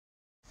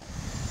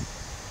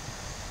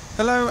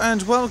Hello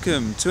and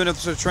welcome to another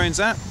episode of Trains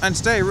App, and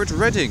today we're at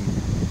Reading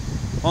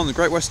on the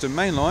Great Western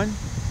Main Line.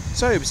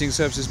 So we're seeing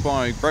services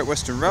by Great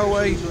Western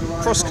Railway,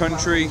 cross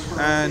country,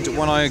 and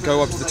when I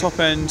go up to the top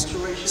end,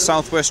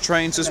 South West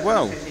trains as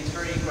well.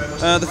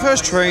 The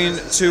first train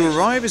to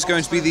arrive is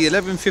going to be the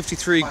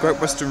 11:53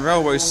 Great Western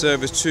Railway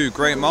service to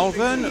Great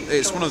Malvern.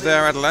 It's one of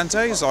their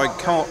Atalantes.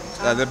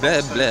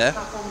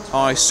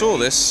 I saw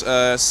this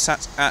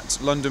sat at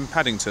London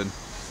Paddington.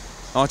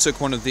 I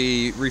took one of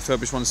the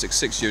refurbished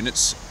 166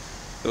 units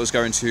that was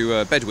going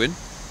to Bedwin.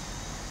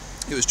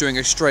 It was doing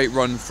a straight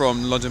run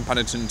from London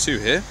Paddington to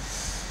here,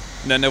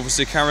 and then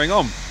obviously carrying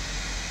on.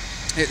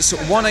 It's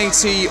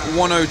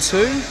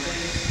 180-102.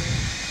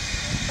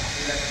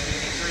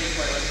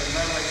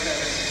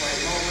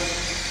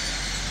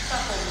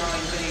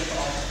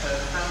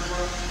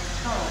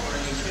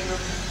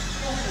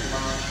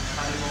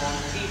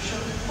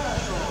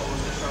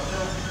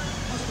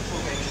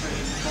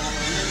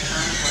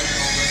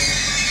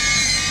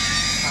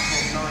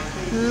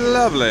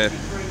 Lovely.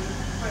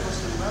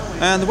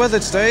 And the weather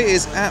today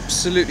is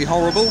absolutely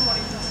horrible.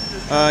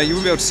 You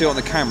won't be able to see it on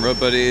the camera,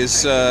 but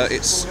it's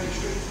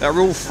that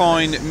real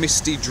fine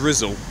misty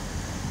drizzle,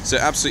 so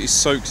it absolutely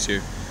soaks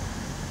you.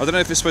 I don't know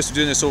if it's supposed to be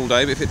doing this all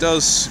day, but if it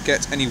does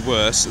get any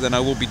worse, then I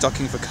will be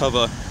ducking for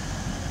cover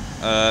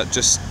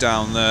just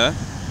down there.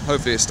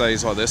 Hopefully it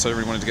stays like this. I don't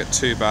really want it to get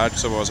too bad,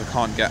 because otherwise I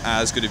can't get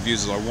as good of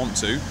views as I want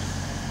to.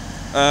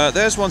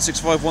 There's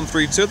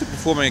 165-132, they're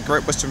performing a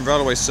Great Western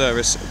Railway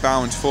service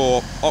bound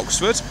for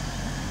Oxford.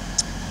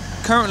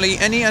 Currently,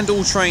 any and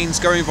all trains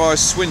going via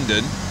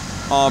Swindon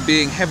are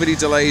being heavily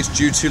delayed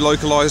due to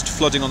localised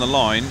flooding on the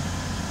line,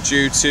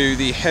 due to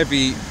the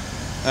heavy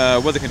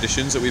weather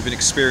conditions that we've been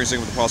experiencing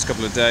over the past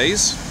couple of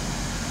days.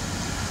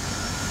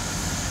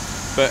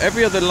 But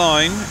every other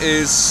line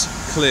is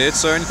cleared,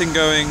 so anything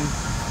going...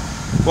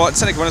 Well,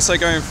 technically, when I say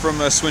going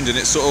from Swindon,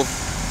 it's sort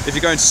of... If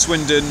you're going to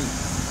Swindon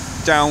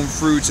down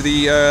through to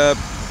the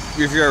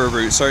Riviera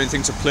route, so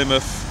anything to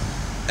Plymouth,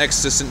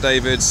 Exeter, St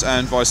David's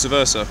and vice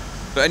versa.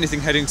 But anything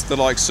heading to the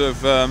likes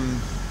of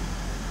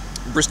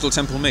Bristol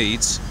Temple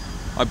Meads,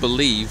 I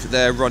believe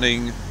they're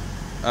running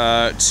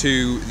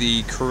to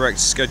the correct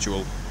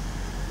schedule.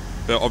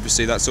 But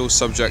obviously that's all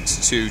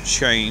subject to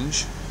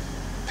change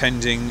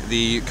pending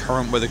the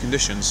current weather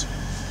conditions.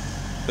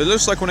 But it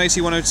looks like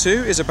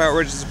 180-102 is about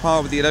ready to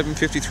depart with the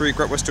 11:53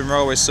 Great Western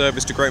Railway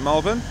service to Great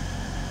Malvern.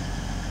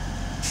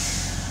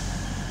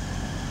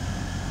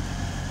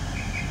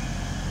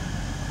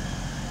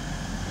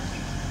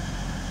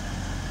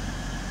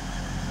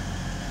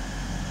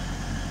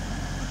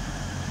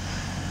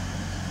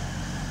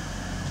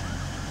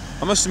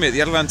 I must admit, the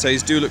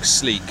Atalantes do look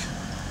sleek.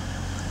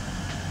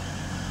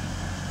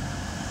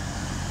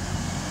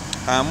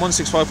 And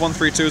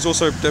 165-132 is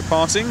also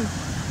departing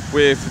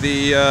with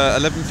the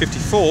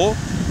 11:54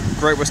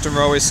 Great Western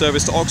Railway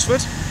service to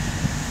Oxford.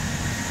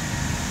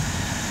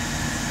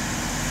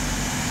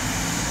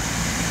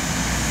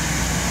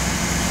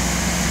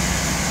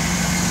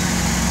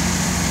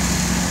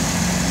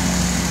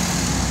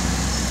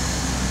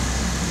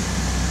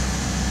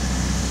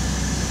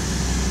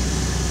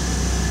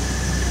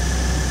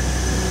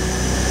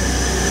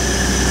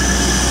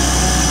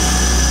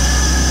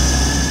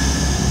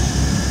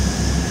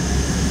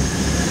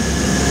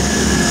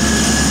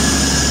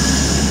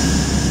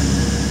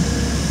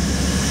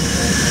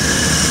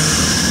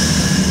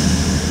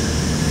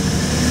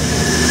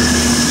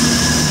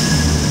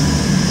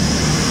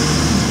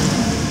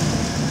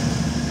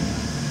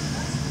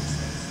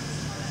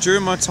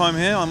 During my time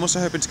here, I'm also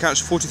hoping to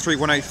catch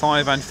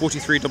 43-185 and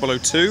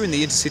 43-002 in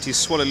the Intercity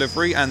Swallow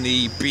livery and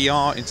the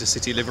BR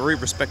Intercity livery,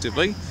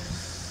 respectively.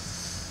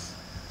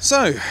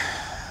 So,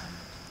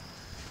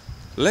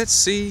 let's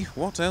see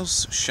what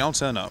else shall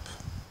turn up.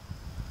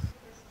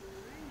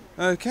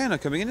 Okay, now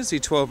coming in is the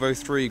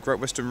 12:03 Great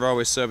Western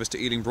Railway service to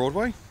Ealing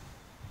Broadway.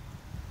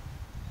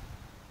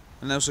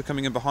 And also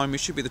coming in behind me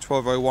should be the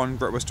 12:01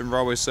 Great Western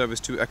Railway service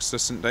to Exeter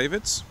St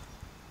David's.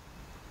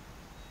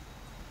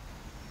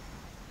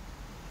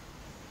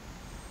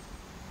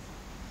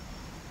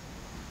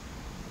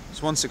 It's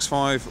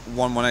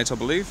 165-118, I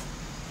believe.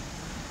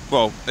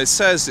 Well, it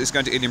says it's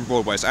going to Ealing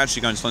Broadway. It's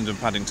actually going to London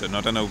Paddington. I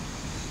don't know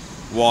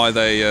why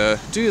they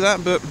do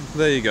that, but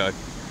there you go.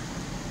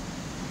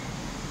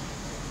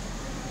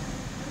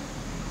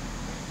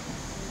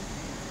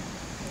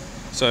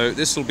 So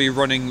this will be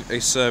running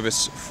a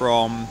service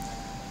from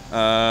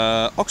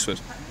Oxford.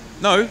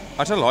 No,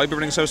 I tell a lie, it'll be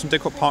running a service from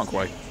Didcot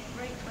Parkway.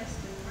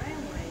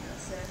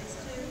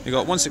 You've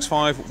got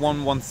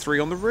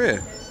 165-113 on the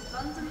rear.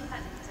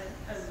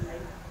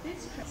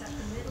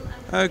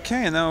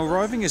 Okay, and now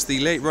arriving is the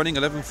late running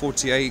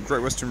 11:48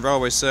 Great Western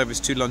Railway service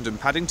to London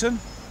Paddington.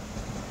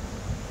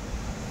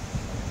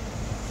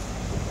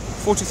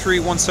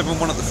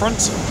 43-171 at the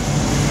front.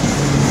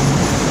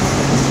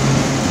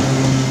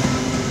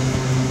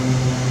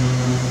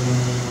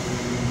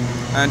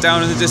 And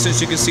down in the distance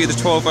you can see the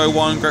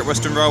 12:01 Great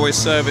Western Railway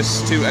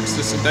service to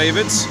Exeter St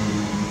David's.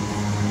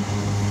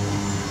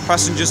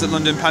 Passengers at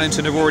London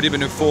Paddington have already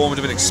been informed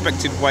of an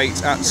expected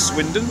wait at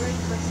Swindon.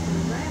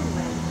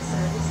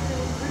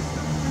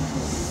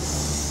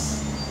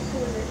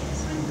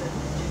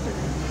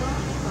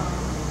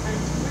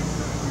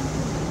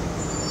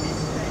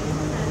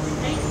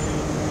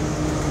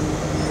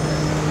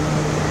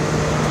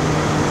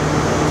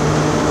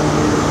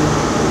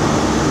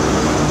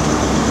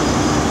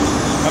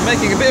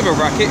 making a bit of a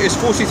racket is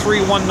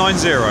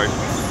 43190.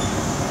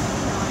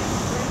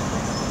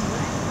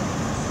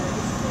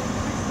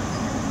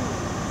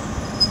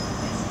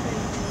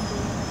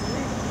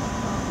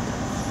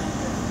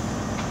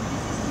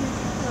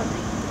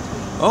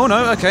 Oh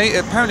no, okay,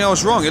 apparently I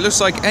was wrong. It looks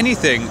like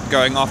anything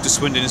going after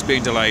Swindon is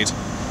being delayed,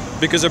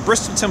 because a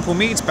Bristol Temple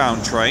Meads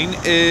bound train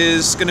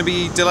is going to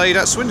be delayed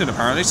at Swindon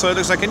apparently, so it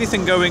looks like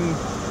anything going,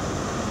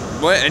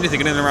 well, anything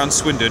in and around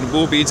Swindon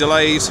will be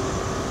delayed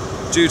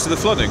due to the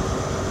flooding.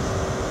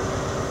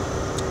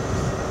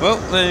 Well,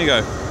 there you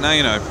go, now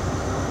you know.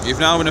 You've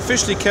now been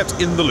officially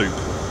kept in the loop.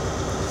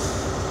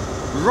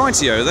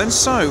 Rightio then,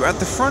 so at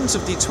the front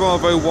of the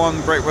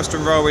 1201 Great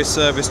Western Railway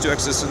service to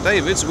Exeter St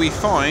David's we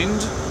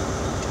find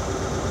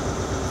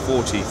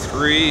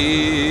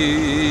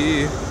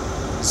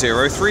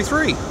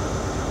 43033.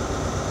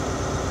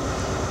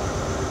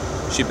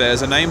 She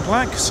bears a name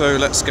plaque, so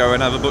let's go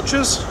and have a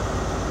butcher's.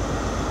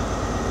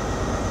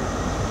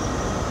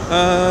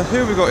 Who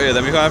have we got here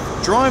then? We have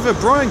driver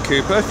Brian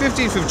Cooper,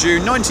 15th of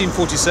June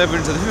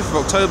 1947 to the 5th of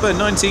October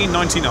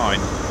 1999.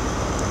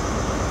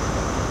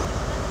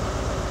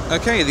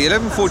 Okay, the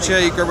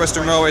 1148 Great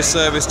Western Railway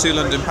service to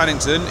London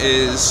Paddington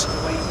is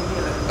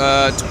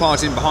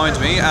departing behind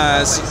me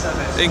as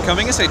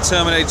incoming is a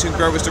terminating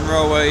Great Western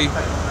Railway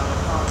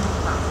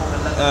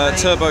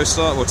turbo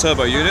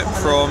unit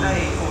from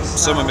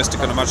somewhere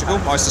mystical and magical.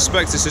 I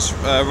suspect this is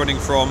running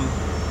from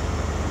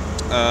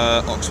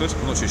Oxford,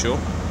 I'm not too sure.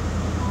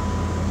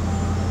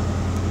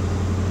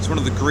 It's one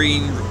of the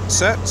green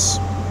sets.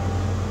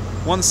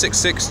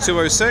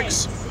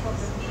 166206.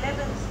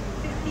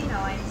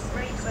 1159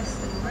 Great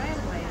Western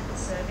Railway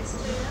service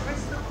to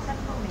Bristol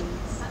Temple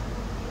Meads,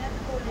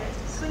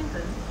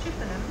 Swindon,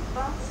 Chippenham,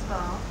 Bath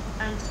Spa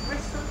and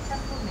Bristol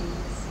Temple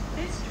Meads.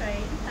 This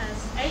train has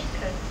 8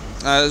 coaches.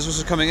 This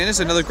also coming in is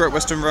another Great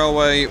Western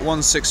Railway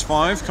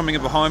 165 coming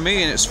in behind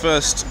me in its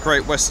first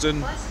Great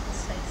Western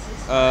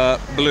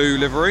blue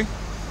livery,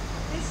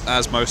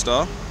 as most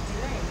are.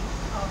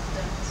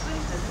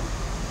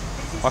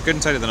 I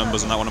couldn't tell you the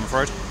numbers on that one, I'm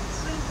afraid.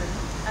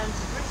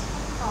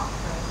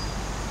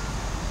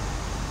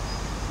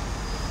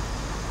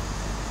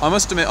 I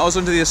must admit, I was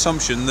under the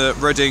assumption that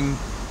Reading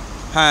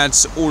had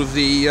all of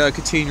the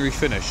catenary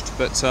finished,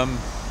 but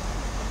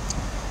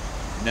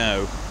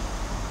no.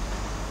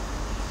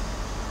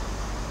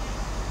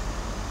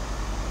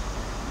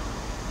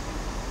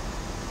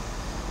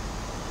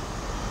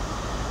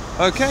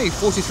 Okay,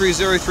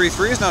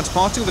 43033 is now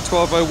departing with the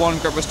 1201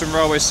 Great Western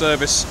Railway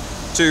service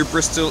to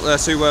Bristol,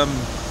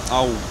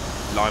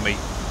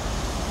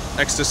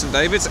 Exeter St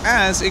David's,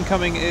 as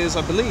incoming is,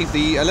 I believe,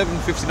 the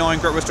 1159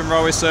 Great Western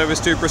Railway service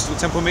to Bristol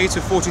Temple Meads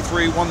with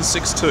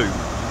 43162.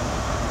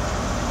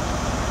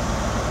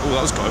 Oh,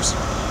 that was close.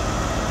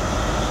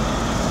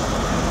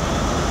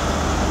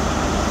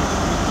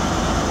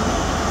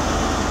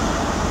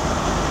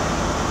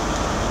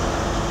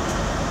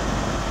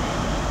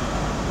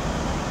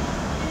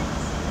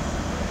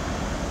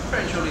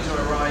 Very shortly to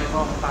arrive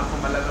on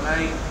platform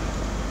 11A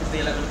is the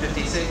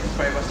 1156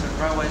 Great Western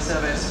Railway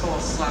service for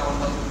Slough and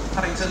London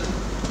Paddington.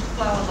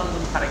 Slough and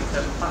London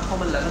Paddington,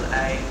 platform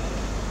 11A.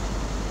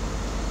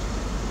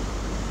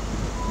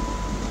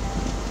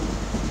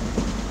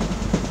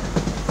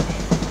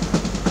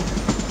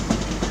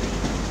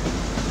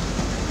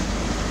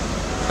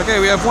 Okay,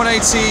 we have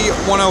 180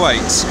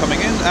 108 coming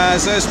in,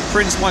 as there's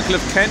Prince Michael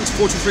of Kent,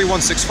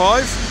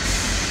 43165.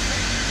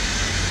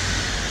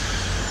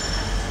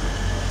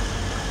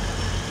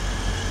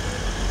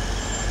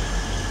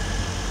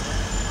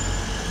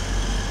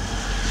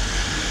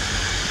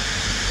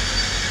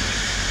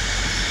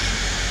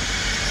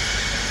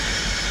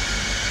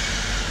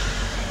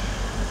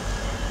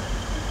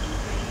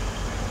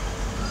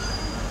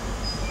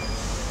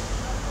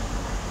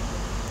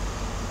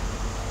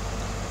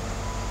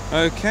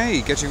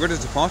 Okay, getting ready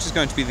to depart is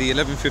going to be the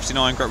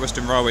 1159 Great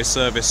Western Railway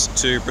service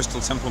to Bristol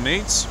Temple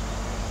Meads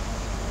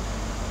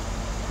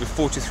with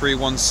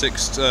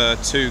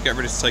 43162. Get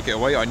ready to take it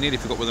away. I nearly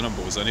forgot where the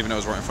number was. I didn't even know it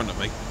was right in front of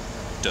me.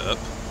 Derp.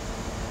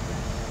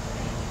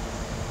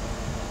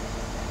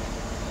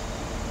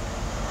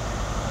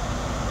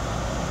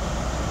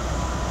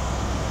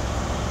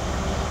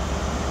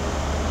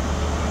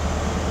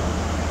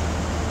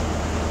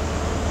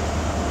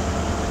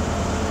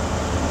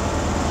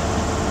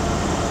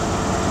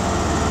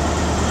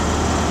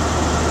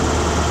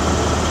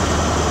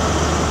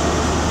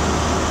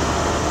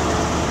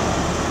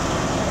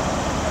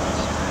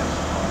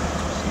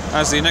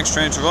 As the next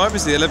train to arrive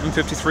is the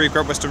 1153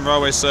 Great Western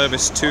Railway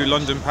service to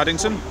London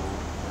Paddington. For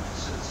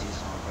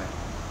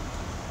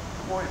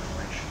more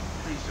information,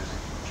 please visit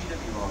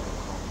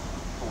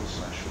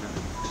gwml.com/remote-station.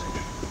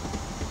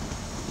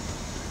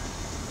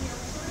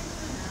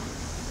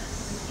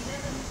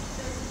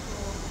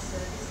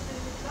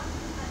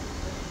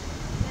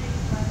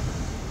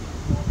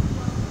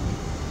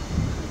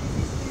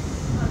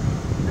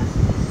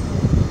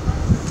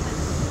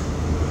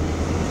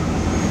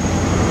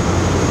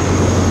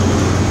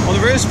 On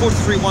the rear is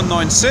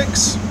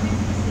 43196.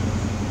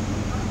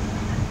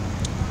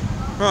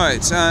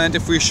 Right, and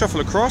if we shuffle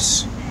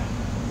across,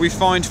 we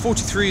find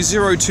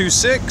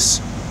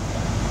 43026,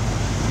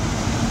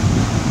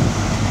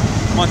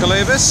 Michael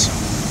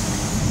Avis.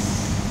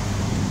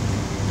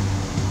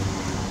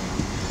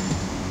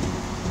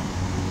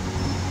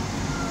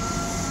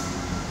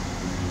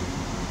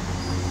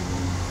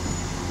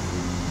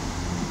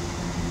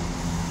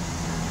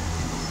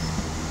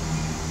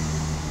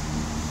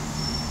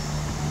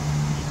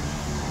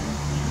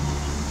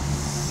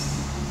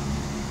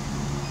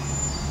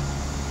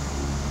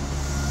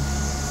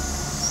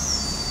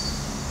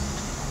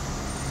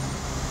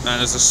 And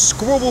there's a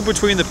squabble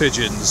between the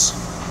pigeons.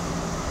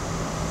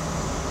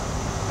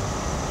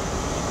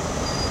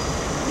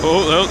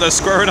 Oh, they're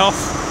squaring off.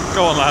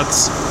 Go on,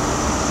 lads.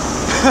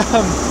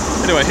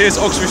 Anyway, here's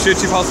Oxfordshire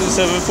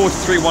 2007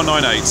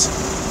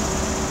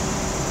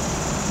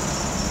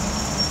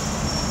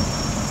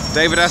 43198.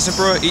 David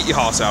Attenborough, eat your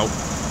heart out.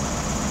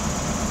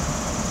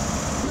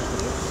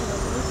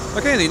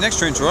 Okay, the next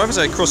train to arrive is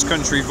a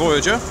cross-country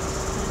Voyager.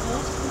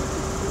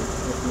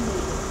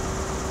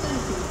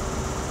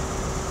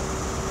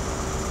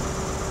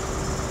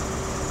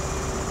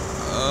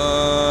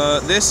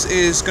 This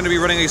is going to be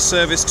running a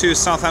service to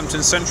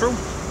Southampton Central,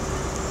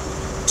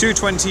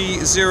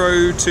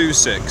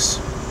 220.026.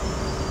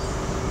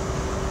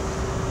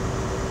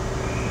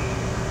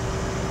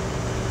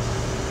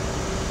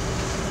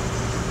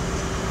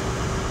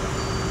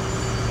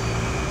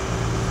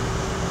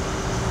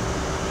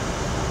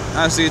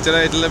 As the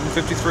delayed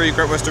 11:53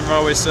 Great Western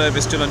Railway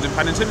service to London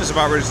Paddington is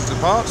about ready to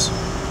depart.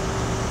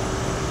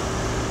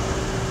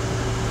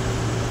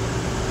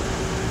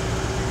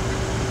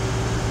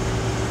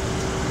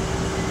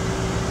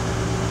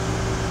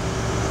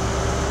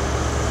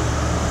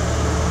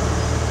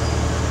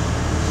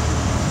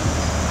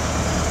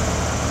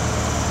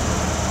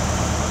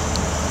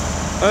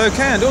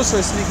 Okay, and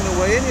also sneaking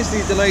away in is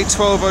the delayed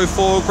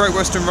 12:04 Great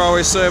Western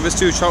Railway service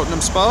to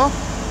Cheltenham Spa.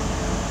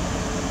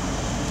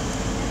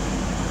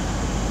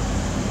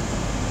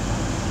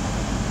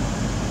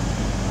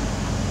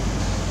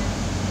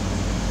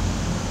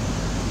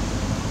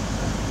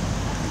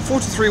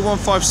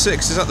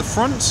 (43156) is at the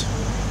front.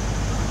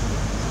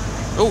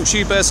 Oh,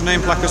 she bears a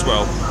name plaque as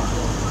well.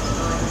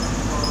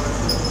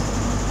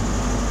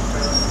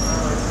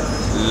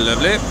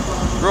 Lovely.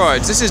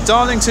 Right, this is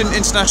Darlington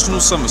International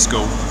Summer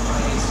School.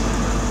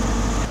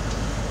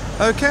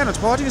 Okay, and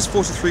departing is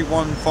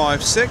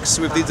 43156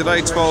 with the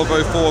delayed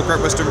 12:04 Great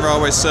Western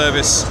Railway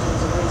service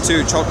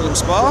to Cheltenham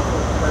Spa.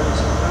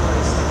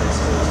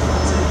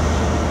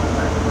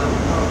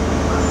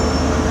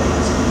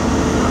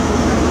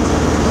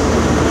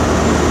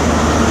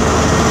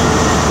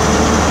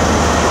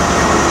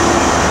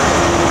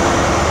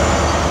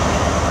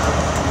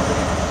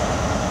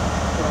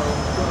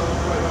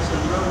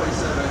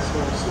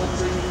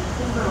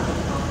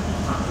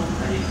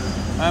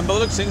 And by the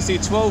looks of things, the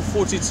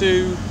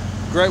 12:42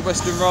 Great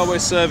Western Railway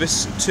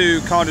service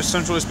to Cardiff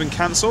Central has been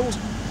cancelled.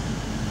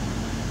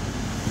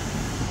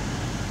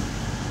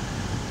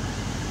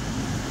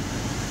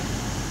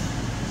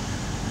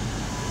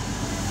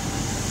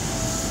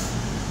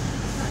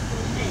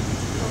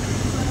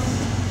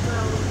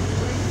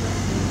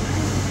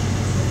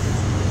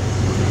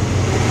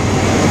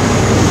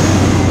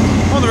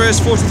 On the rear is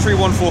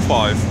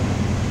 43145.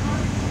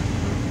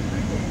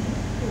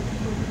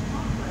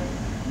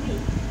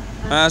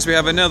 As we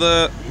have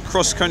another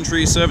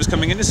cross-country service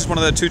coming in. This is one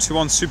of the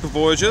 221 Super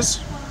Voyagers.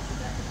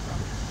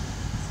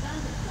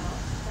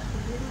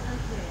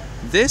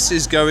 This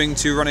is going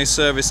to run a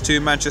service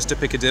to Manchester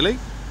Piccadilly.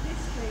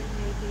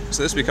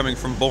 So this will be coming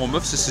from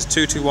Bournemouth. This is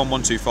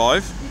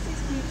 221125.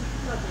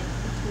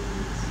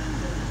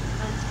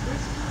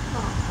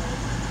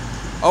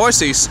 Oh, I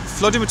see.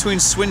 Flooding between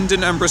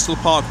Swindon and Bristol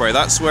Parkway.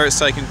 That's where it's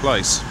taking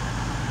place.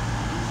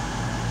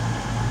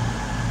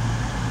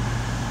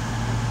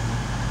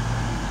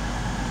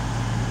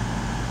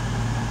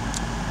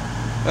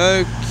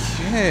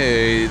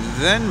 Okay,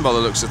 then by the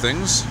looks of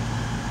things,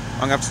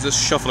 I'm going to have to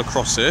just shuffle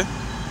across here.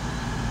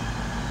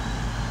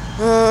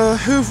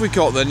 Who have we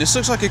got then? This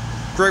looks like a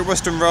Great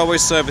Western Railway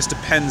service to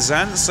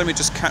Penzance. Let me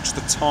just catch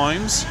the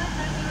times.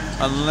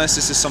 Unless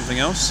this is something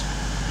else.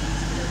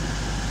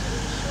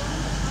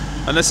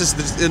 Unless this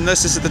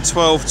is the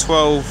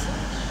 12:12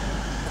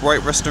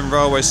 Great Western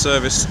Railway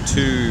service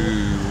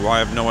to... I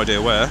have no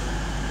idea where.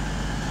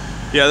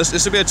 Yeah,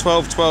 this will be a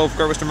 12:12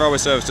 Great Western Railway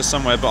service to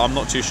somewhere, but I'm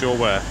not too sure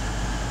where.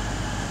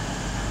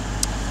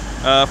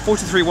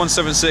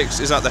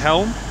 43176 is at the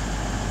helm.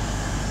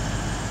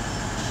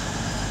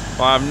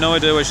 I have no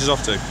idea where she's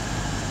off to.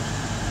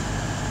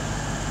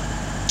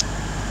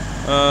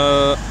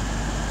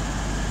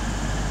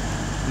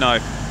 No.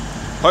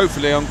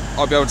 Hopefully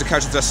I'll be able to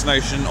catch the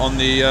destination on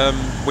the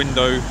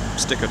window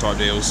sticker type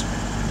deals.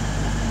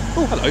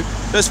 Oh, hello.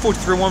 There's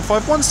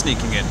 43151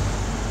 sneaking in.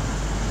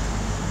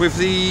 With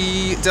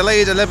the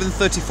delayed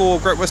 11:34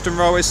 Great Western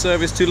Railway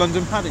service to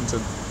London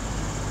Paddington.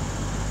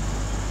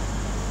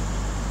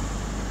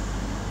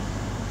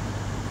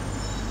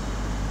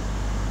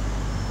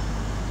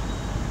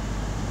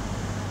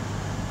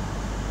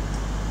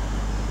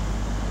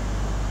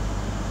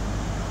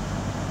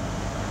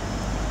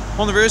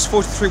 On the rear is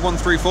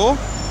 43134.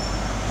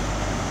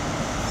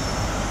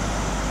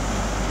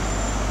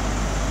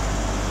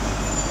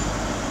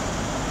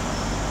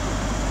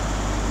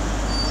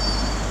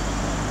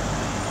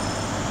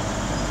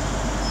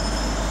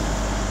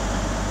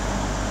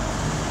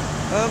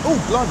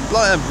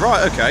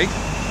 Right, okay.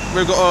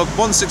 We've got a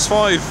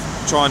 165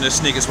 trying to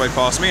sneak its way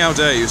past me. How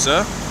dare you,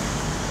 sir?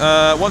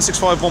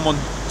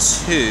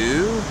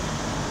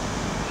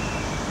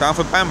 165112. Bound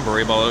for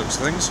Banbury by the looks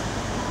of things.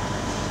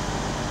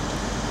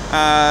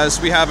 As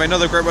we have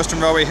another Great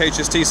Western Railway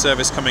HST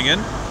service coming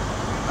in.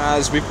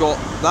 As we've got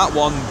that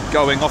one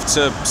going off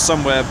to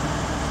somewhere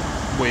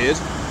weird,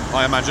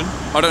 I imagine.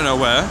 I don't know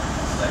where.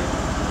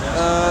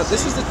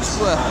 This is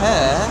the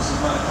hair.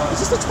 Is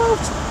this the 12?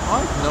 I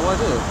have no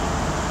idea.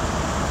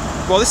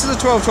 Well, this is a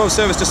 1212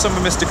 service to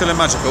somewhere mystical and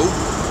magical.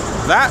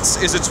 That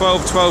is a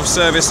 1212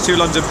 service to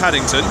London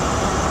Paddington.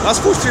 That's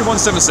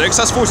 43176.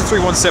 That's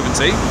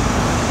 43170.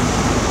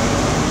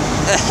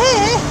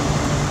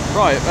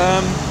 Right.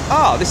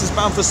 This is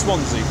bound for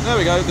Swansea. There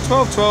we go. The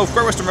 1212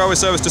 Great Western Railway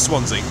service to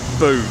Swansea.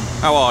 Boom.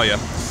 How are you?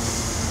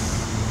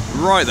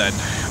 Right then.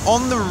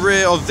 On the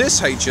rear of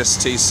this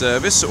HST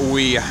service,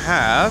 we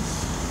have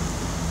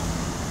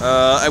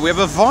a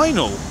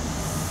vinyl.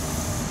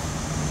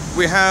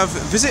 We have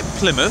Visit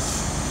Plymouth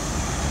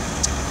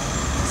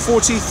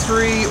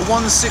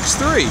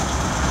 43163,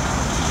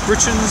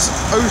 Britain's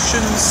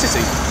Ocean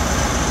City.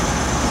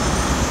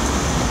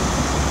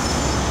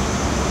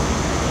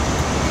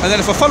 And then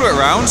if I follow it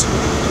around,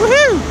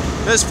 woohoo!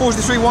 There's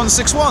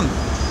 43161.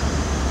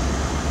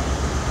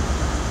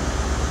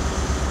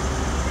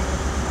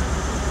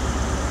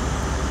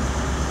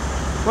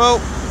 Well,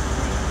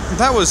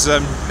 that was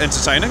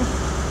entertaining.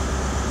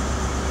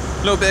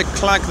 A little bit of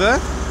clag there.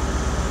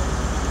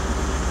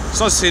 It's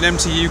nice to see an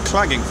MTU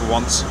clagging for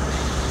once.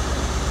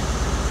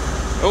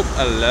 Oh,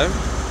 hello.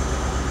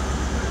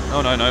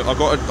 Oh no, I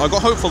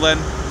got hopeful then.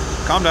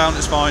 Calm down,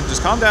 it's fine.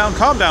 Just calm down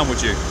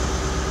would you?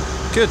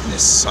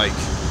 Goodness sake.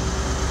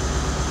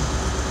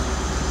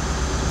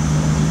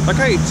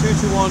 Okay,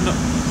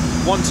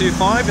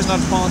 221125 is now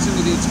departing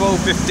with the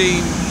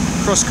 1215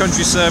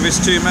 cross-country service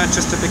to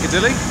Manchester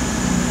Piccadilly.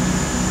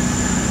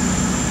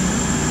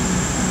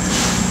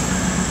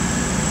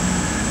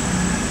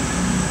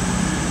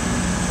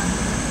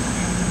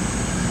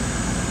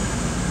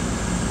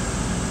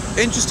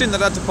 Interesting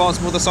that departs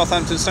more the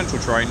Southampton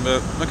Central train,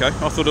 but okay, I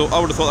would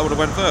have thought that would have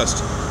went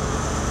first.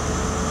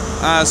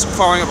 As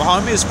firing up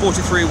behind me is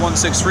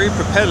 43163,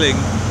 propelling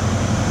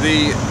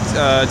the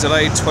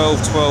delayed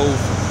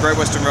 1212 Great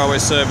Western Railway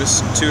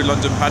service to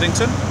London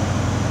Paddington.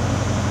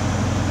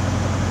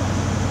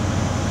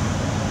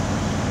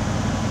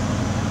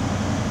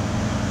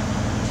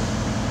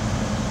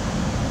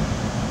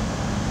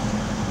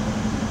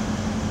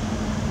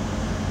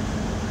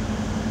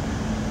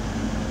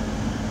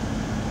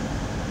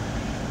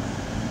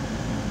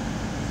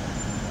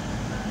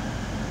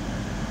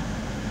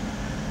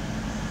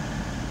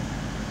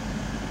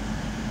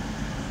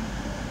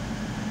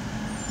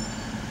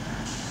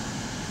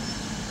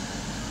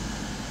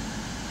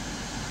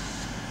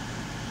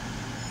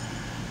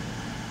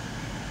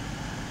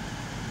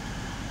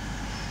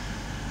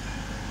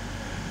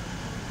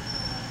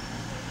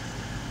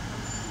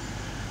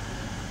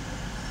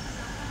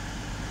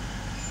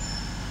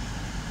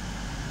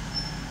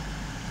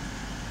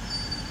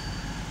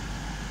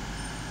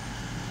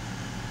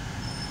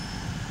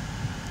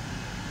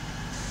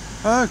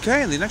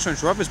 Okay, and the next one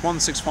to up is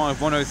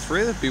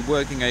 165103. They'll be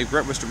working a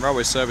Great Western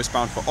Railway service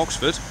bound for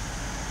Oxford.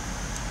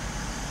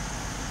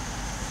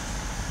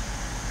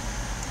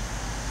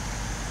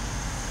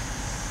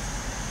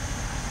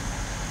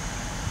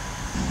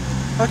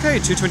 Okay,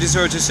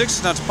 220026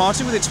 is now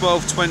departing with a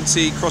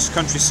 1220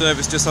 cross-country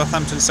service to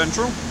Southampton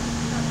Central.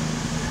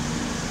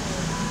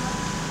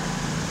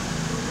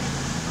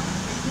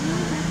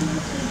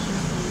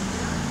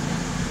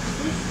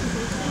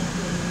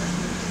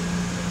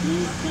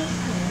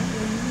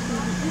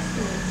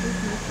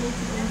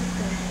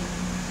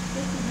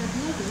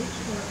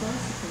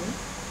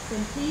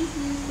 Then please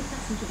use the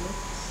passenger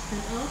lifts and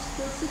ask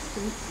for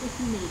assistance if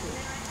you need it.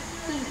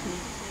 Thank you.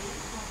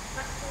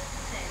 Platform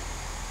 10.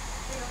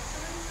 We are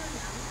sorry to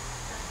announce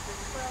that the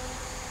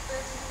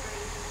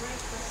 1233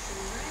 Great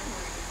Western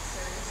Railway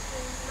service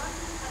to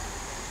London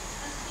Paddington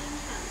has been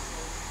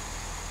cancelled.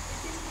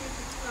 This is due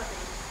to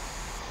flooding.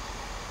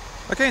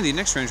 Okay, the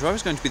next range drive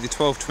is going to be the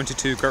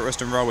 1222 Great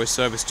Western Railway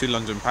service to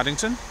London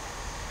Paddington.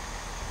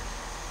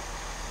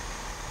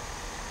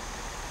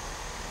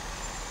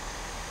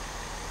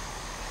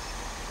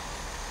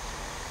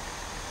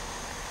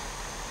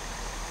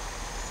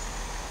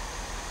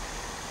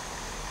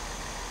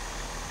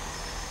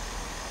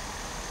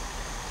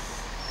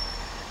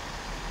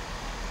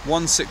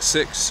 One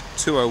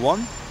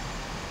 166-201.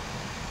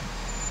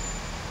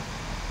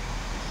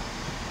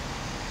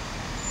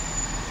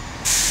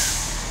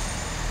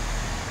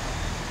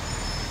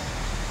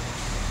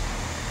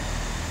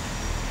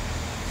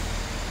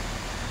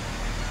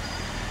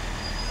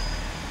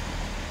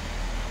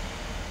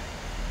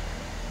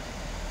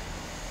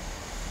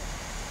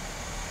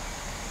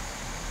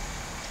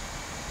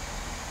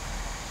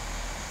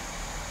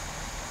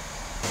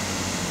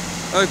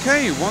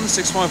 Okay,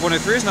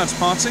 165103 is now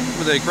departing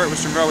with a Great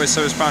Western Railway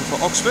service bound for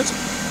Oxford.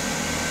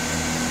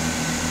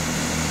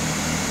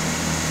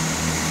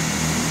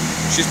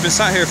 She's been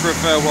sat here for a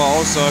fair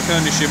while, so I can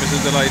only assume it's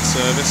a delayed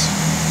service.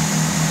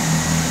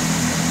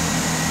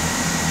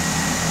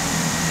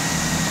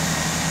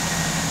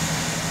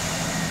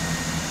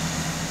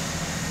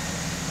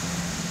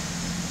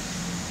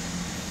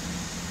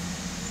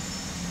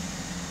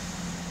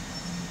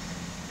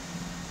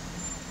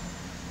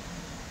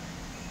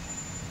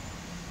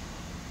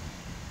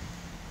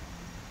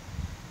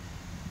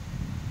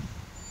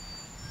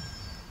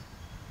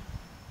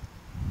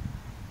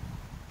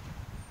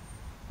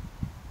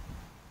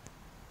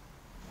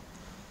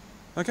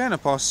 Okay, now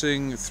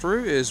passing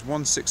through is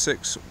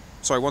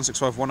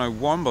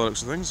 165101 by the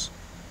looks of things.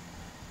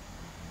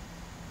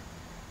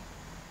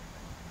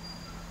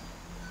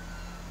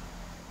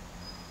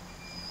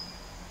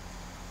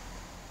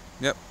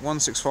 Yep,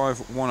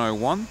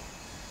 165101.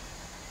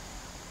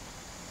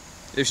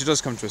 If she does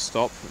come to a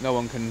stop, no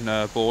one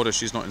can board as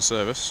she's not in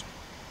service.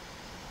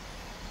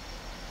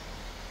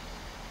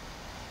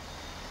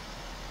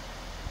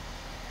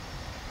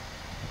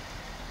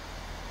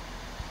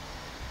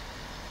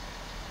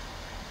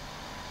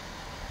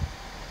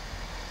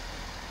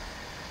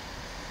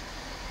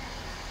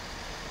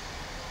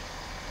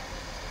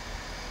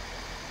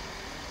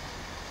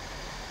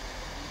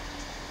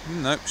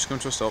 Nope, she's come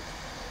to a stop.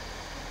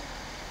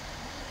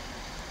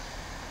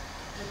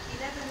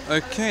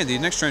 Okay, the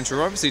next train to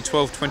arrive is the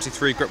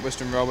 12:23 Great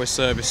Western Railway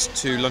service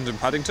to London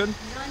Paddington,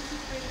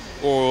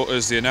 or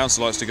as the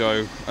announcer likes to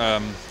go,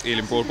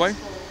 Ealing Broadway.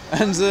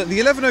 And the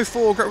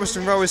 11:04 Great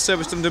Western Railway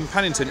service to London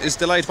Paddington is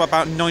delayed by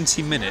about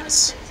 90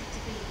 minutes.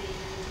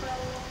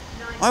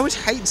 I would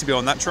hate to be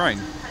on that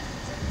train.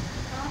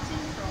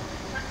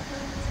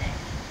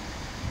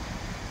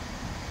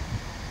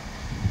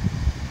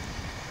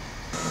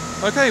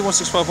 Okay,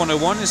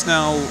 165101 is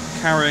now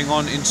carrying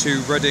on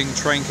into Reading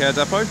Train Care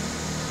Depot.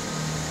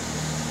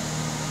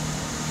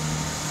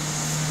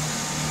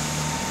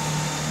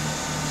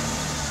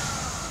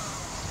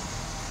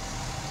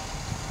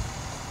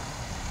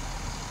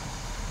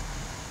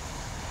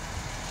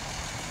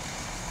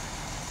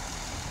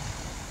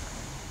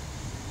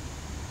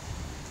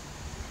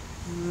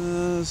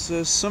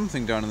 There's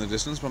something down in the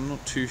distance, but I'm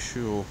not too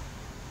sure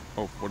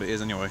of what it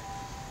is anyway.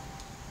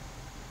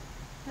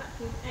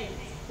 Platform 8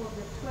 of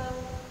the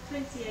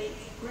 12:28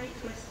 Great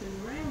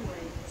Western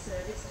Railway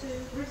service to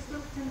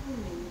Bristol Temple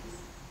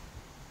Meads.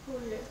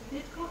 Call at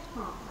Didcot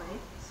Parkway,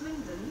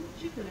 Swindon,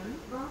 Chippenham,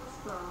 Bath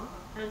Spa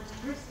and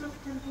Bristol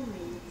Temple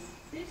Meads.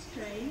 This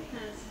train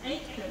has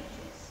 8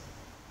 coaches.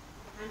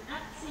 An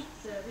at-seat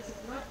service of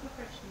light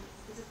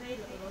refreshments is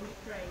available on the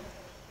train.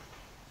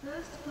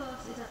 First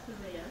class is at the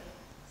rear.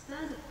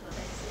 Standard class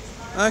is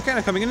Okay,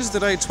 now coming in is the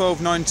day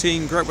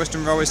 12:19 Great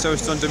Western Railway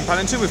service to London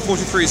Paddington with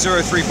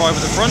 43035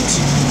 at the front.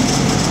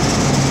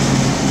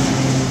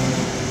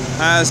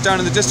 As down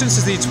in the distance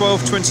is the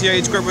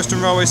 12:28 Great Western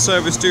Railway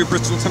service to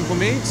Bristol Temple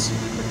Meads.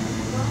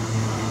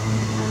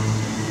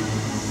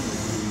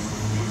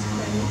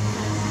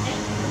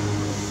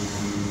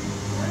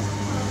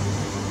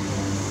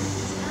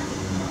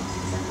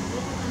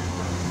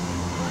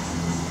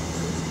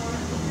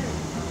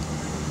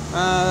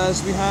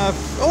 As we have,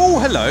 oh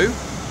hello,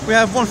 we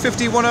have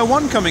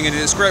 150-101 coming in.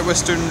 It's Great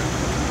Western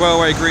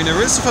Railway Green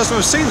Arrears. It's the first time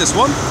I've seen this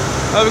one.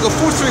 We've got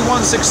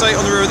 43168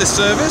 on the rear of this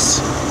service.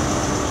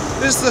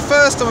 This is the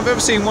first time I've ever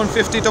seen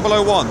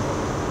 150-001.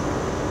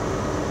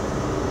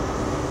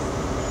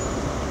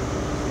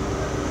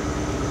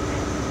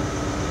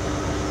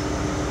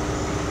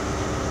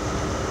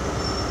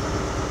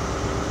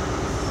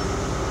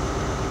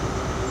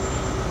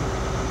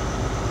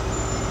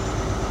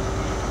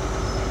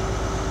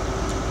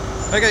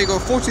 Okay, you've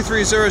got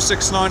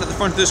 43069 at the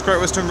front of this Great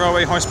Western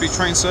Railway high-speed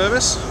train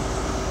service.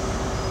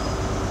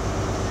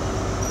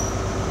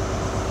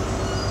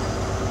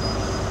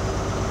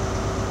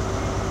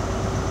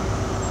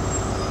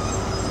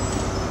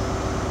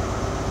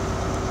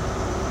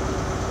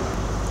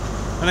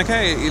 And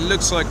okay, it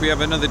looks like we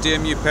have another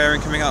DMU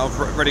pairing coming out of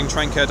Reading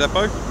Train Care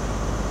Depot.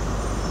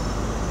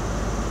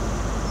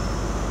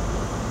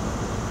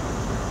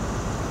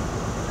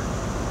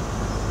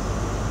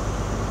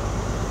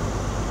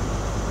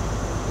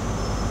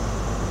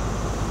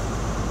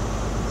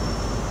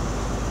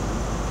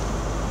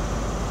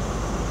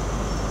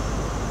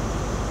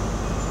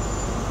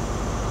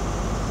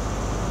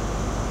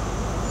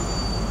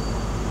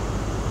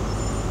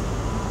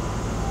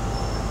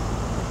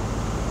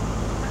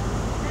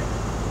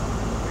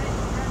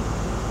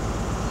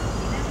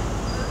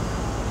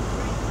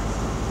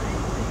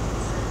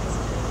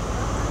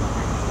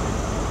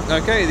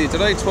 Okay, the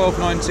delayed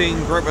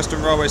 12:19 Great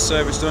Western Railway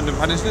service to London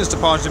Paddington is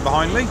departing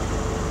behind me.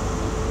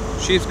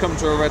 She's come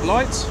to a red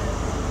light.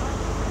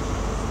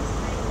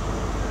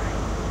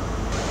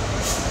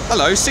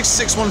 Hello,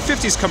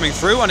 66150 is coming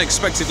through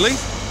unexpectedly.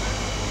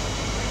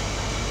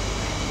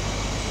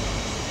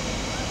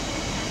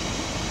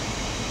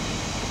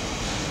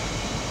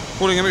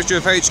 Holding a mixture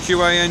of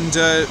HQA and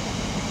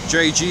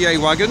JGA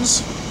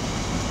wagons.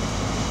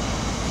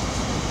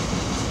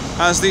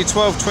 as the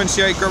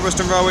 12:28 Great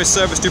Western Railway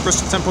service to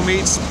Bristol Temple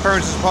Meads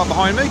preparing to depart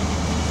behind me.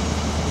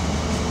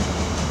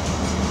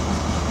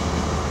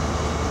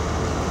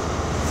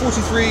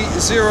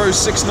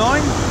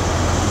 43069.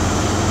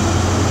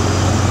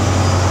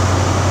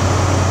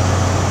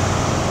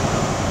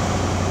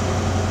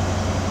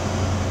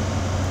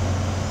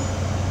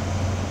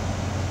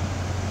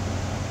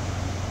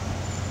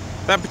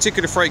 That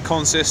particular freight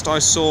consist I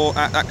saw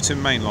at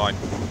Acton Main Line.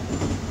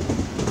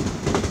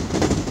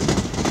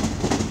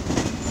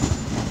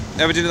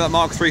 Evidently that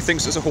Mark III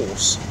thinks it's a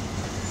horse.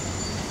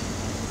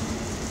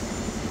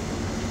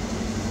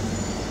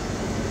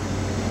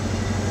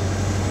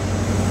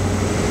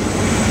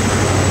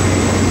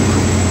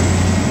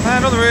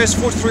 And on the rear is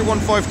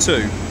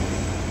 43152.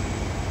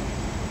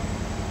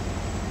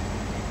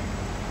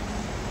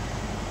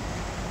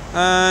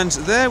 And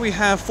there we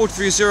have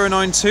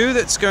 43092.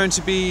 That's going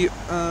to be,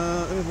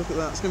 let me look at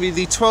that. It's going to be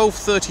the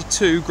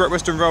 12:32 Great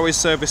Western Railway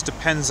service to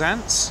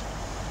Penzance.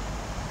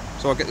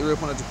 So I'll get the rear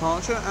point of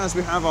departure as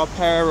we have our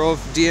pair of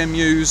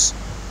DMUs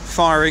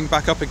firing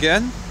back up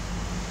again.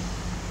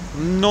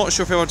 Not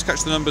sure if I want to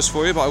catch the numbers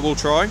for you, but I will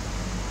try.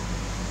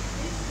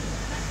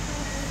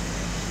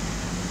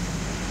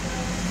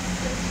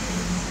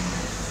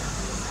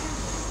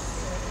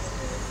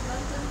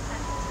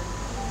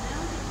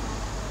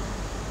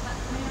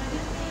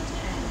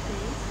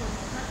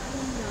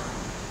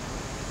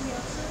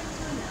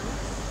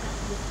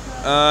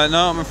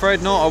 No, I'm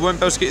afraid not. I won't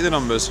be able to get you the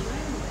numbers.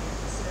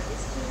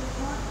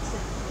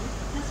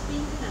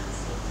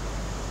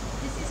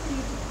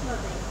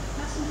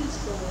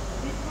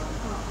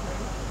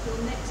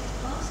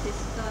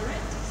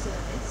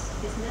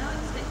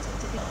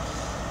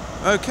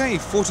 Okay,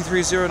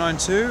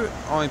 43092,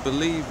 I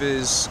believe,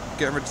 is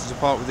getting ready to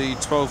depart with the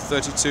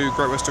 12:32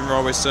 Great Western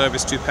Railway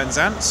service to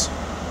Penzance.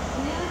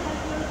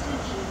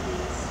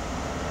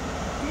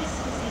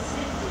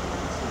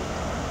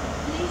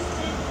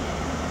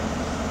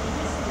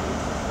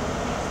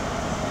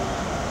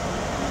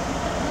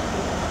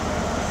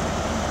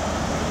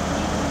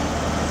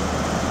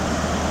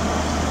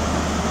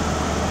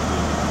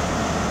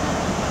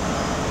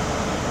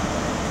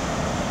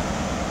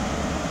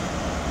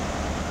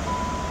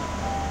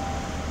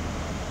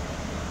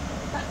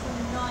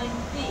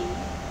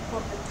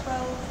 From the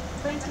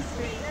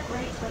 12:23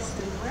 Great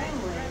Western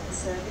Railway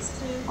service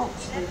to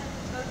Oxford.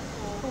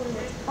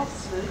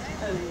 Oxford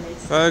only.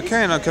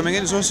 Okay, now coming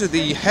in is also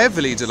the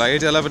heavily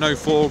delayed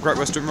 11:04 Great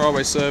Western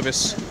Railway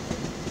service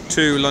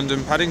to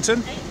London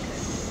Paddington.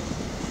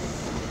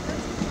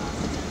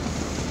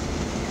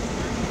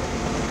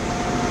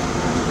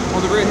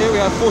 On the rear here we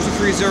have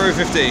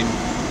 43015.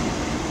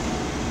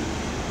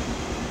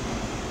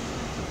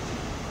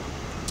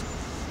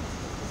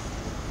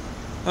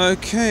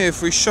 Okay,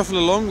 if we shuffle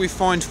along, we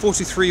find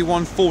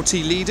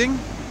 43140 leading.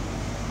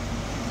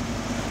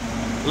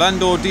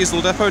 Landor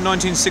Diesel Depot,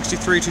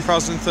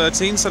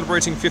 1963-2013,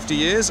 celebrating 50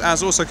 years.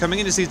 As also coming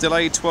in is the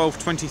delayed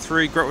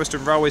 12:23 Great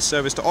Western Railway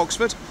service to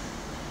Oxford,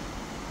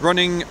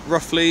 running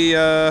roughly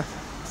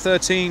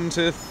 13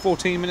 to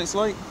 14 minutes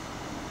late.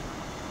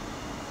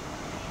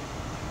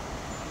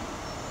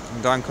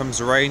 And down comes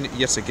the rain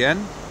yet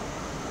again.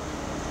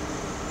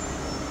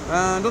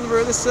 And on the rear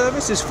of this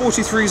service is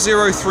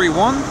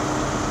 43031.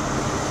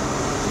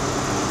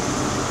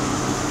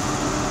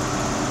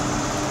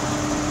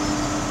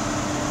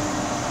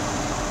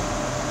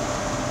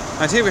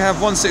 And here we have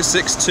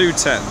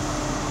 166210.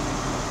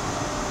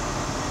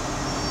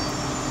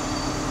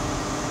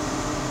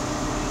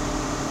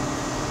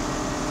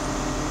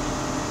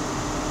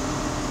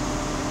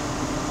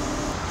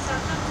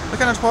 The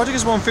Canada departing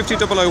is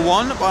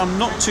 150001, but I'm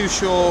not too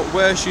sure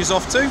where she's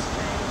off to.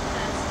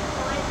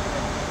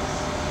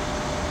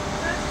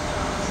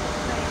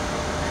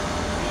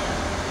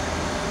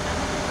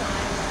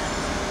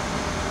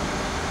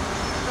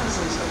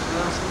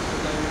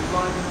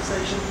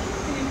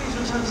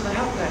 Return to the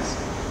help desk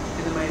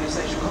in the main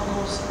station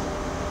concourse.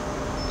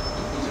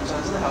 Please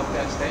return to the help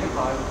desk, Data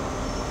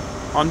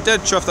 5. I'm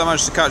dead chuffed I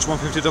managed to catch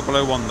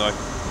 150001 though.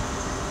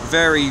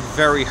 Very,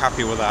 very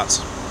happy with that.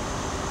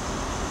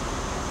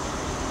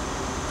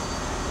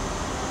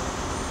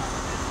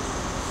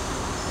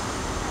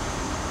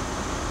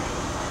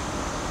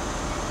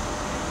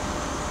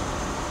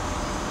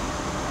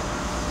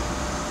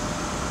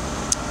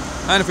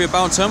 And if we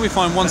about turn, we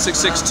find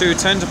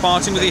 166210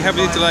 departing with the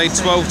heavily delayed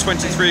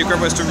 12:23 Great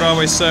Western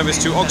Railway service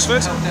to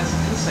Oxford.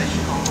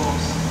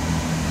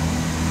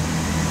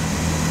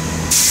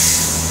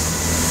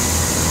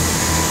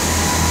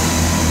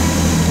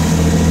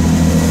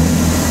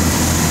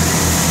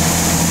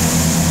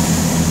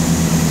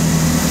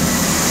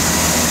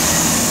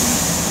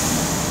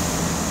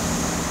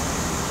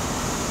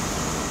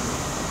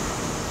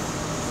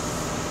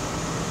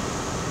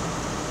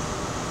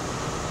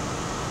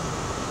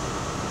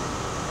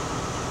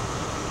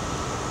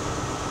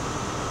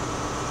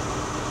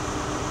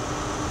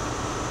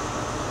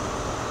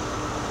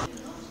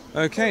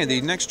 Okay, the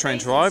next train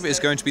to arrive is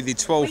going to be the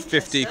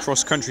 12:50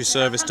 cross-country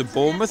service to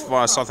Bournemouth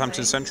via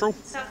Southampton Central.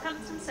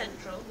 Southampton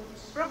Central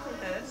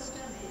Brocklehurst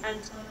and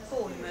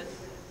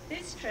Bournemouth.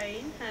 This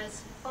train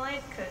has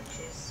 5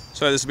 coaches.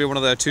 So this will be one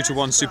of their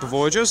 2-to-1 First Super class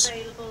Voyagers. is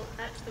available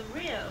at the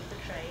rear of the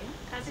train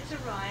as it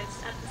arrives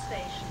at the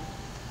station.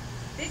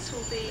 This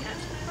will be at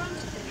the front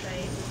of the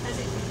train as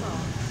it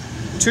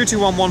departs.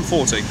 2-to-1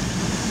 140.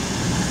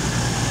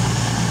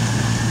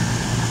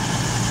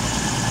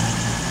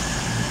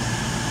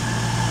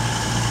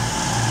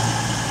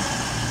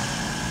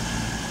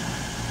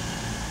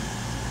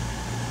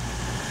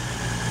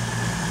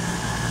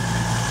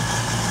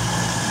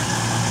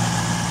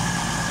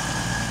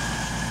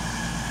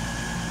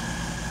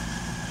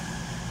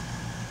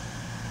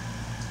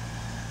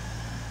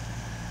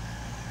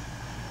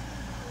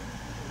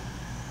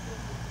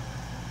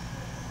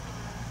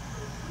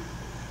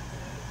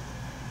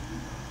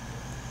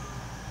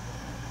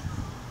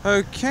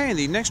 Okay, and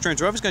the next train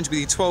to arrive is going to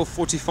be the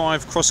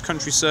 12:45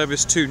 cross-country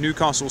service to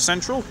Newcastle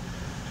Central.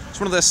 It's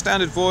one of their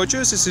standard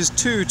voyages. This is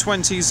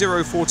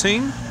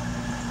 2:20:014.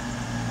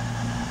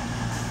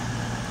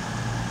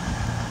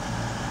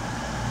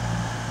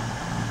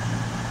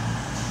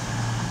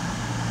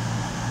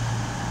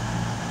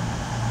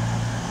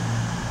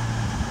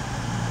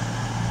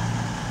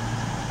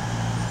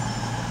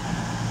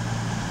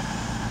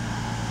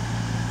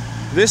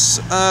 This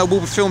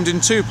will be filmed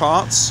in 2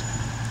 parts.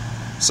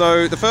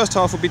 So the first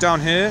half will be down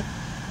here,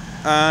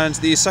 and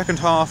the second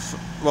half,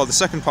 well, the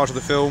second part of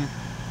the film,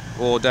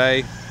 or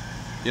day,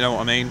 you know what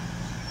I mean,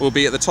 will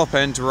be at the top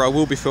end where I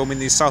will be filming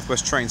these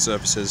Southwest train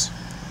services.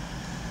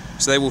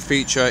 So they will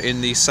feature in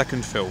the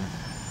second film.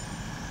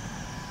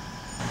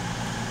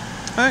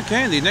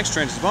 Okay, and the next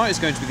train to buy is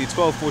going to be the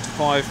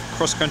 12:45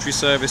 cross-country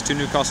service to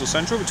Newcastle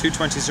Central with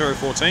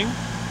 2:20:014.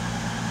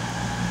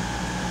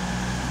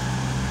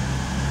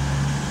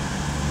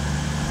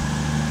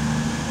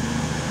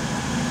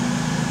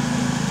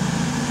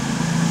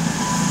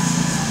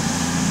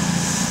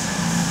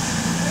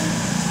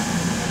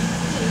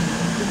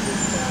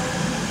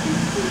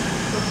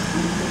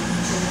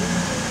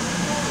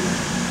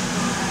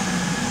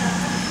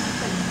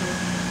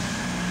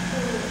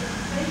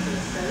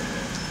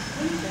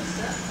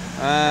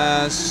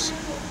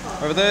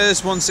 Over there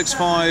is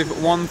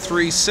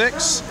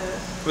 165136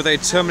 with a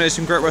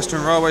terminating Great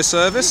Western Railway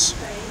service.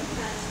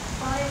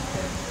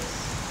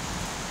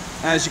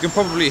 As you can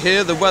probably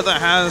hear, the weather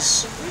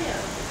has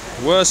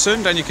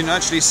worsened, and you can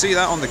actually see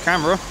that on the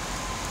camera.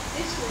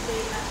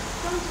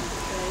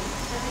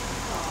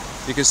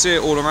 You can see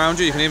it all around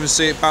you. You can even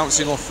see it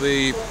bouncing off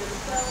the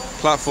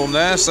platform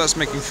there, so that's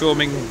making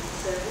filming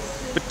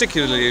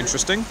particularly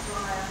interesting.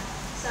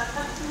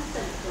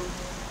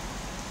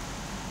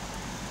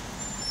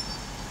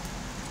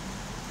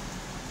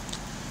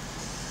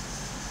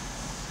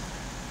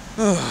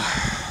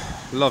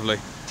 Lovely.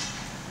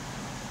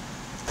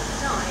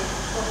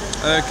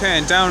 Okay,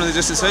 and down in the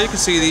distance here you can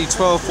see the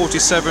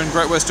 12:47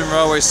 Great Western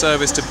Railway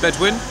service to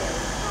Bedwyn.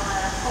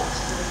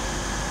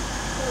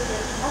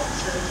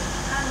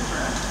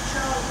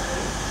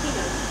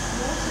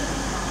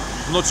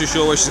 I'm not too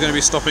sure where she's going to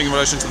be stopping in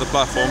relation to the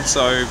platform,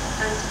 so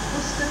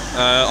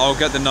I'll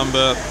get the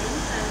number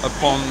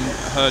upon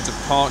her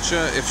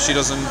departure if she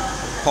doesn't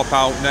pop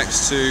out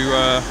next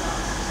to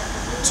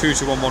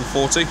 2-to-1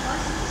 140.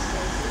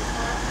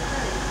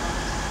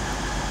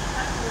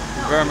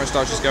 Very much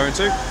doubt she's going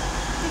to.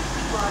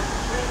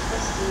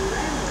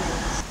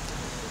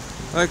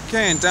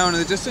 Okay, and down in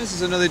the distance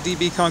is another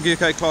DB Cargo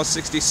UK Class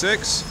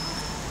 66,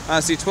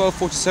 as the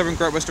 12:47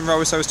 Great Western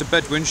Railway service to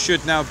Bedwyn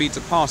should now be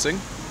departing.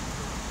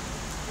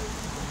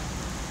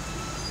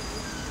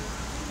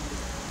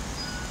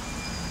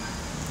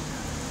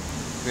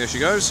 There she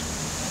goes.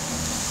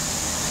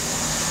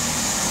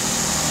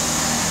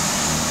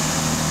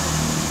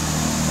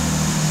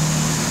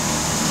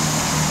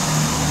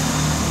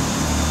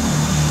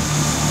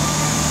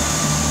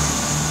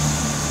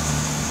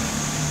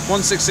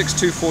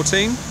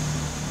 (166.214).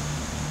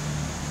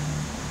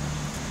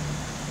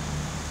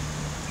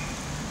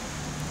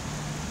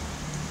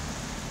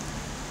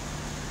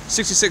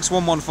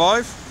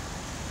 (66.115),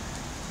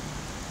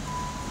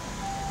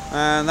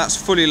 and that's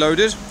fully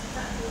loaded.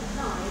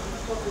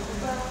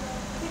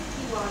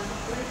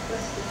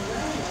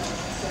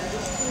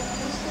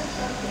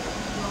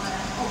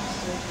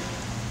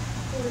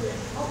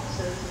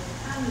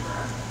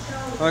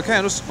 Okay,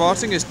 and also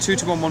departing is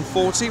 2-to-1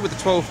 140 with the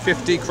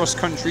 12:50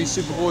 cross-country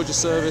Super Voyager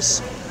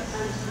service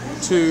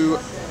to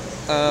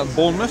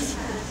Bournemouth.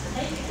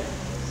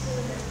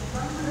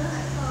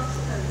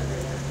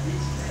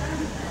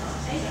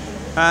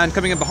 And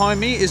coming in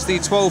behind me is the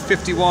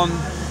 12:51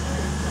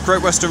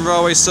 Great Western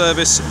Railway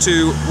service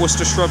to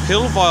Worcester Shrub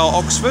Hill via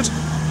Oxford.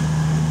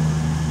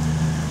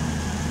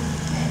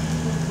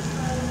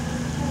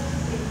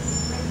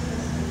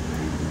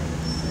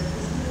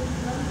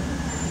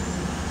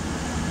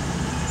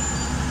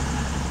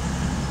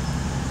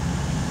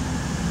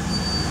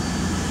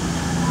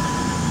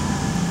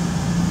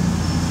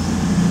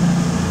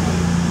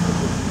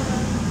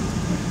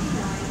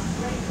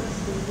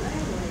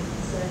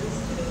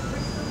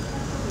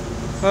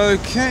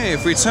 Okay,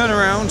 if we turn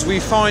around, we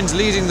find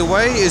leading the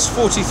way is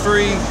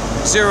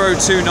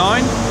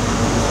 43029.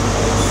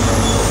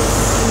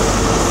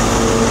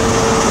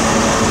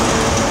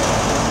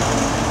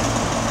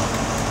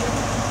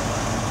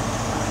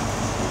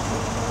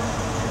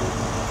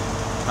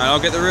 And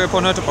I'll get the rear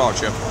upon her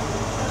departure.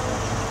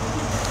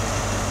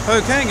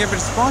 Okay, get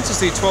ready to depart is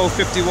the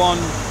 1251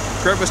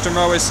 Great Western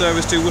Railway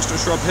service to Worcester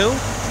Shrub Hill.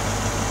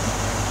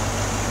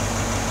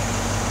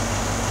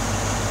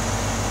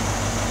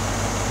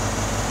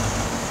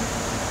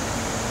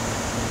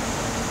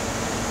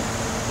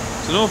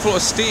 There's an awful lot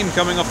of steam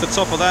coming off the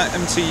top of that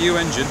MTU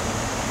engine.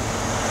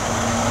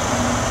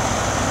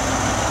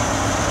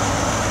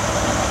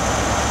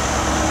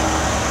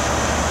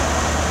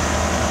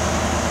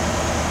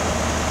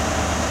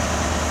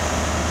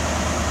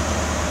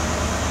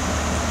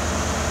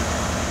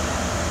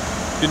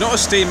 If you're not a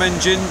steam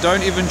engine,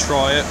 don't even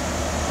try it.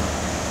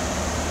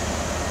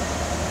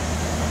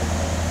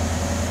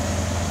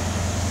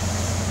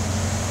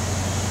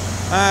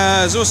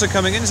 There's also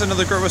coming in is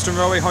another Great Western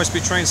Railway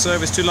high-speed train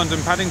service to London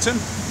Paddington.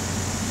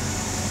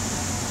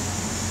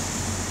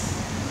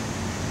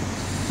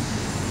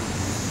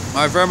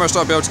 I very much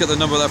like to be able to get the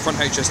number of that front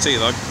HST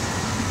though.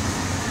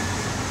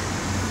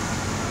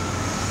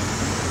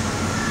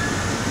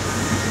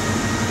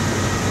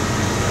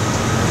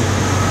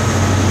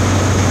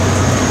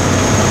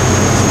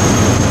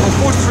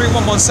 Well,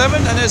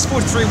 43117 and there's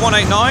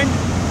 43189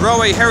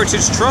 Railway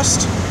Heritage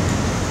Trust.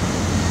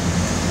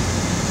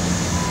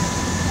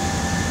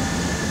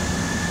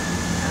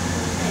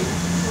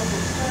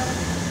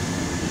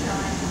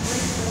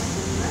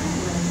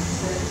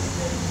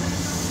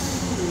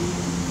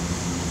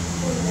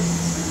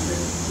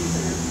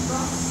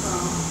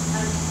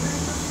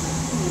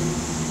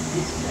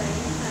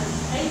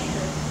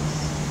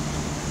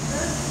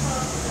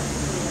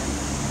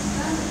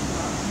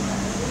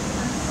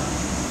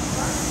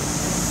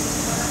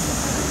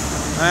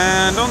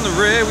 And on the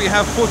rear we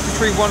have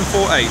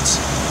 43148.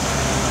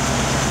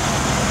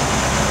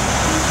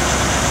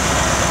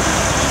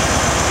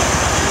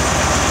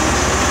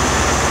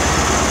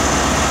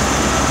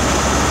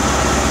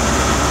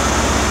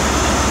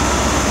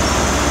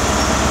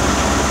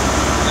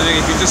 And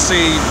you can just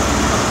see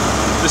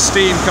the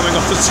steam coming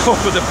off the top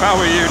of the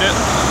power unit.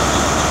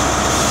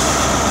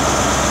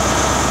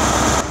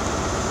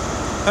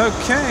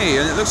 Okay,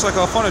 and it looks like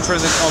our final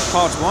train of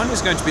part 1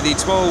 is going to be the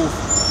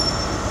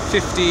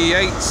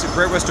 1258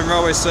 Great Western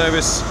Railway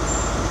service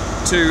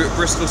to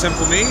Bristol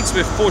Temple Meads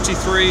with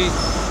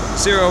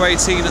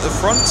 43018 at the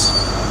front.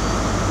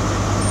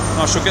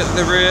 I shall get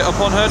the rear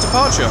upon her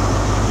departure.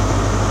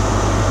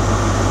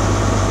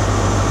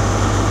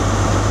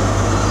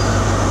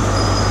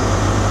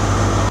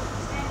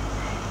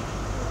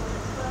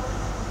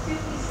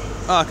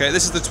 Okay,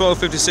 this is the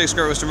 1256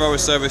 Great Western Railway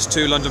service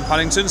to London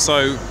Paddington,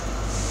 so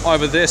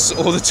either this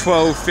or the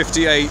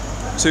 1258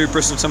 to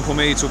Bristol Temple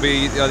Meads will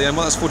be the end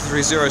one. That's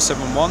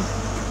 43071.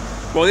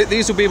 Well,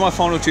 these will be my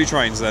final 2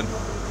 trains then,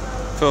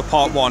 for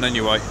part 1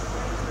 anyway.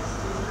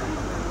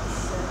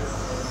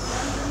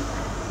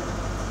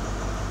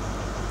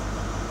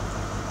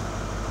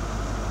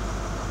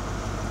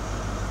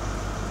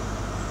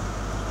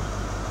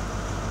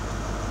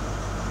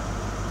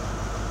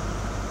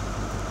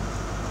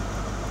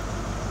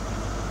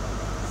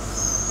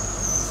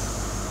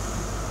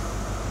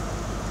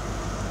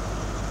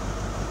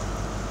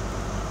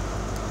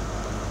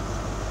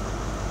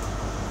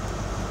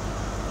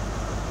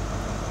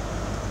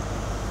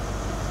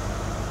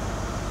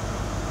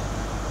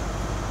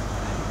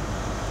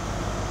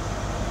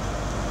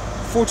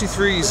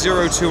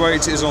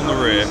 .43028 is on the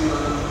rear.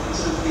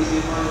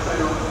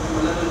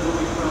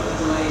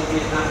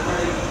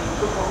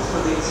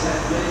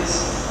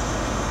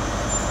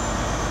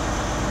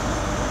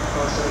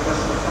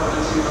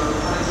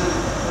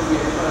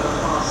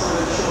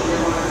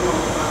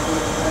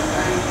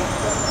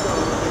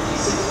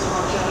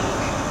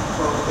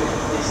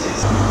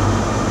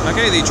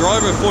 Okay, the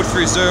driver of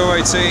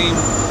 43018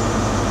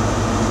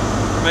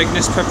 making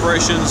his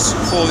preparations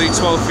for the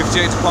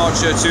 1258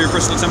 departure to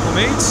Bristol Temple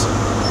Meads.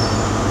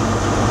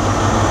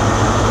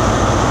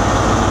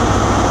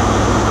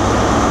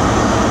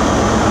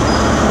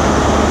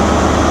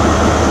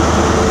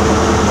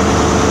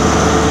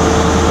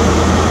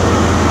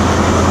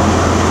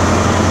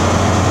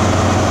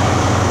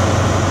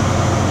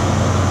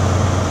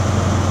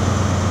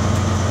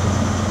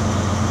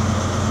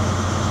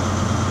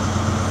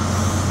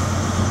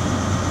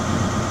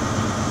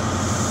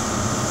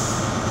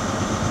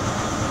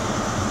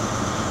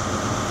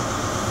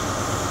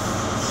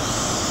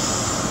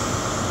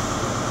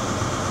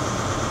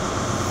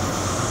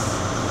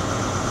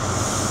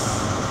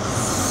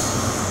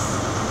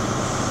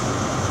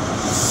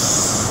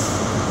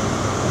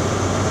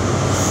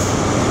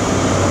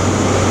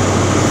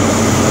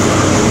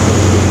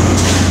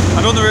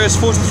 On the rear is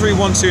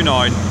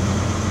 43129.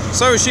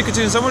 So as she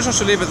continues so much, I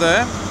shall leave it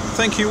there.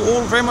 Thank you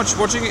all very much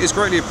for watching, it is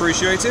greatly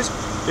appreciated.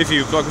 If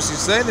you've liked what you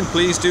see today, then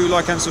please do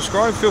like and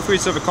subscribe. Feel free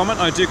to have a comment,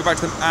 I do go back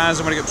to them as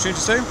and when I get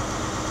opportunities to.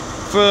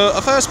 For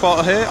a first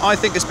part here, I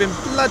think it's been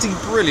bloody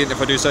brilliant,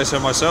 if I do say so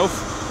myself.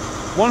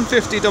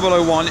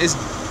 150.001 is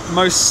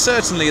most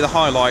certainly the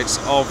highlight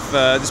of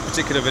this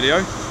particular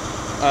video.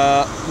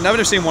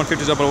 Never seen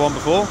 150.001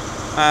 before,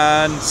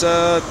 and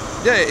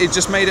yeah, it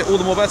just made it all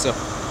the more better.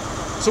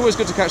 It's always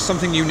good to catch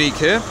something unique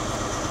here.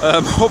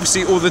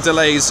 Obviously, all the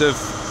delays have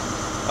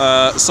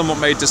somewhat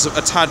made this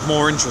a tad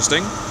more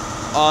interesting.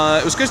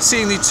 It was good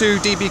seeing the two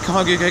DB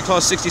Cargo UK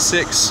Class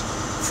 66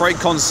 freight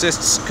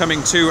consists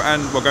coming to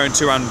and, well, going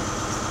to and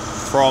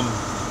from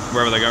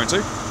wherever they're going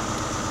to.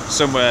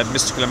 Somewhere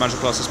mystical and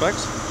magical, I suspect.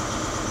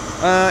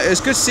 It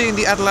was good seeing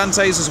the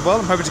Atalantes as well.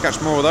 I'm hoping to catch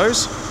more of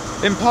those.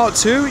 In part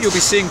 2, you'll be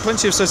seeing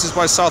plenty of services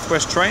by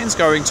Southwest trains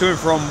going to and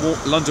from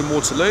London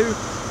Waterloo.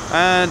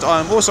 And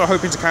I'm also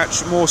hoping to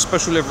catch more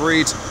special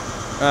liveried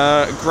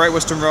Great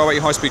Western Railway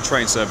high-speed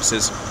train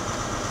services.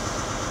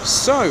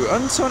 So,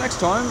 until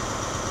next time,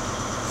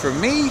 from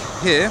me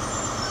here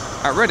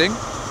at Reading,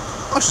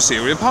 I shall see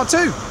you in part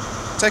 2.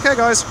 Take care,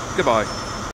 guys. Goodbye.